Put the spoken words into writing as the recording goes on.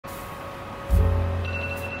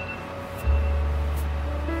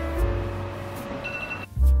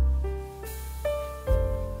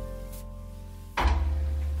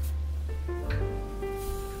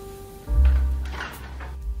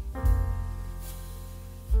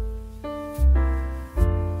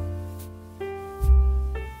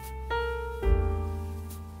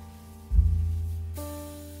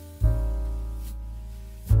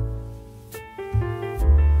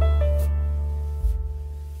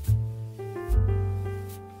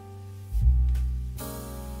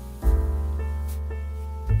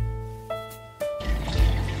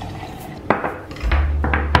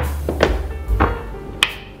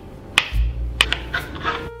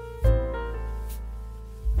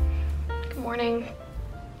Morning.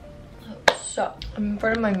 So I'm in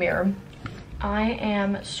front of my mirror. I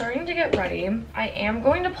am starting to get ready. I am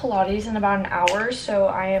going to Pilates in about an hour, so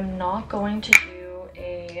I am not going to do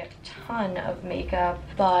a ton of makeup,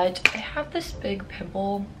 but I have this big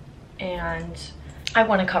pimple and I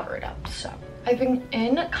want to cover it up. So I've been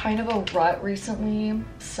in kind of a rut recently.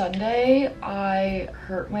 Sunday, I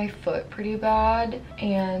hurt my foot pretty bad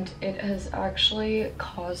and it has actually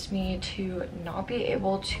caused me to not be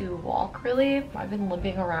able to walk really. I've been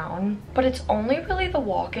limping around, but it's only really the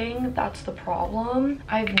walking that's the problem.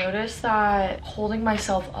 I've noticed that holding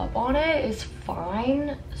myself up on it is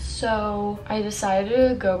fine. So I decided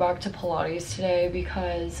to go back to Pilates today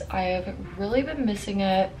because I have really been missing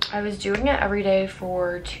it. I was doing it every day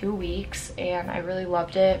for 2 weeks and I really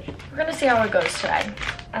loved it. We're gonna see how it goes today.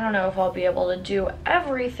 I don't know if I'll be able to do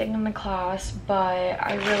everything in the class, but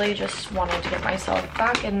I really just wanted to get myself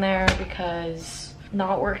back in there because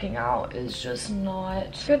not working out is just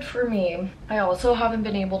not good for me. I also haven't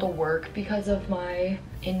been able to work because of my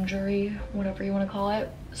injury, whatever you want to call it.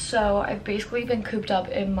 So I've basically been cooped up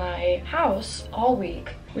in my house all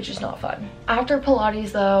week, which is not fun. After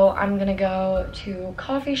Pilates though, I'm gonna go to a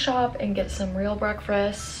coffee shop and get some real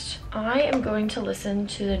breakfast. I am going to listen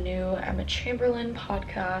to the new Emma Chamberlain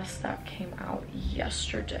podcast that came out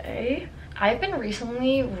yesterday. I've been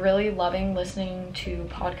recently really loving listening to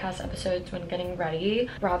podcast episodes when getting ready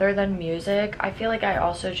rather than music. I feel like I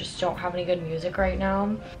also just don't have any good music right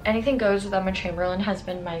now. Anything Goes with Emma Chamberlain has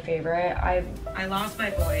been my favorite. I lost my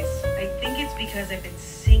voice. I think it's because I've been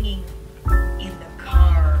singing in the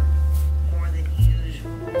car more than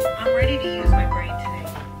usual. I'm ready to use my brain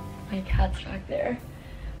today. My cat's back there.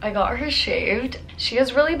 I got her shaved. She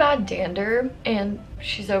has really bad dander and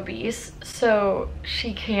she's obese, so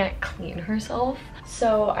she can't clean herself.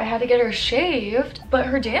 So I had to get her shaved, but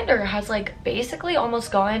her dander has like basically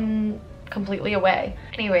almost gone completely away.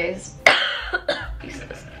 Anyways,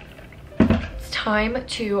 Jesus. It's time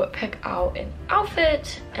to pick out an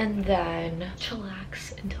outfit and then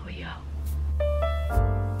chillax until we go.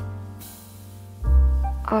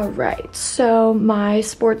 Alright, so my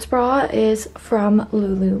sports bra is from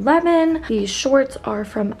Lululemon, these shorts are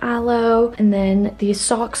from Aloe, and then these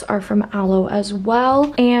socks are from Aloe as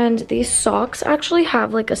well. And these socks actually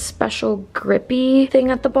have like a special grippy thing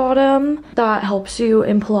at the bottom that helps you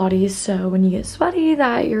in Pilates, so when you get sweaty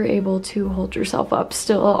that you're able to hold yourself up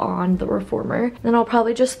still on the reformer. Then I'll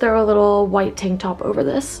probably just throw a little white tank top over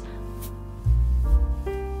this.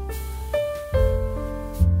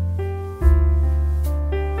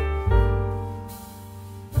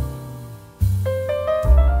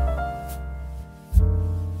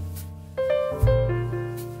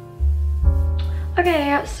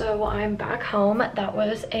 Okay, so I'm back home. That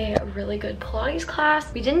was a really good Pilates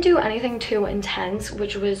class. We didn't do anything too intense,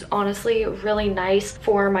 which was honestly really nice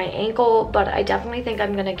for my ankle, but I definitely think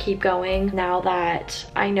I'm gonna keep going now that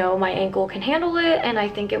I know my ankle can handle it, and I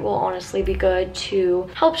think it will honestly be good to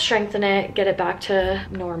help strengthen it, get it back to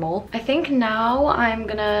normal. I think now I'm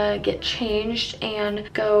gonna get changed and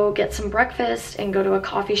go get some breakfast and go to a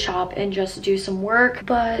coffee shop and just do some work,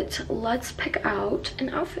 but let's pick out an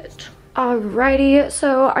outfit. Alrighty,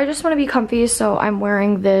 so I just want to be comfy, so I'm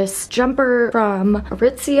wearing this jumper from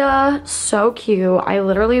Aritzia. So cute. I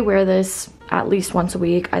literally wear this at least once a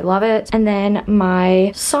week. I love it. And then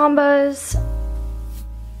my Sambas